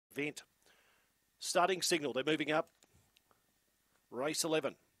event. Starting signal, they're moving up. Race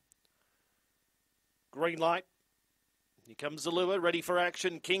 11. Green light. Here comes the lure, ready for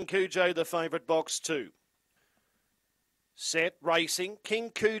action. King Cujo, the favourite, box 2. Set, racing. King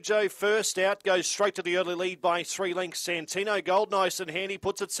Cujo first out, goes straight to the early lead by 3 lengths. Santino Gold, nice and handy,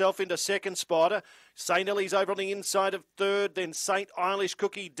 puts itself into second spot. St. Ellie's over on the inside of third, then St. Eilish,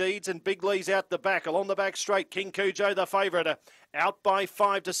 Cookie Deeds, and Big Lee's out the back. Along the back straight, King Cujo, the favourite, out by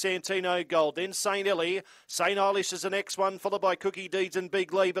 5 to Santino Gold. Then St. Ellie. St. Eilish is the next one, followed by Cookie Deeds and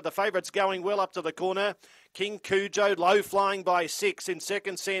Big Lee, but the favourite's going well up to the corner. King Cujo, low flying by 6. In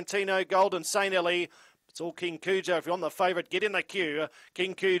second, Santino Gold and St. Ellie. It's all King Cujo. If you're on the favourite, get in the queue.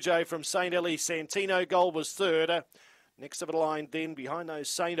 King Cujo from St. Ellie. Santino Gold was third. Next of the line then, behind those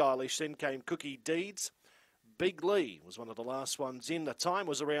St. Eilish, then came Cookie Deeds. Big Lee was one of the last ones in. The time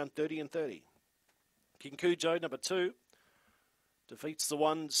was around 30 and 30. King Cujo, number 2, defeats the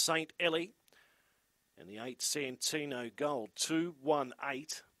 1, St. Ellie. And the 8, Santino Gold,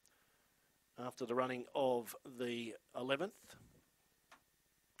 2-1-8 after the running of the 11th.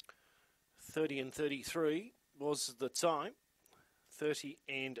 30 and 33 was the time. 30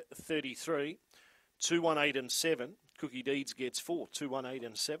 and 33. 2-1-8 and 7. Cookie Deeds gets 4. 2-1-8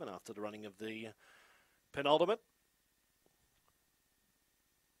 and 7 after the running of the penultimate.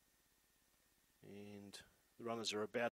 And the runners are about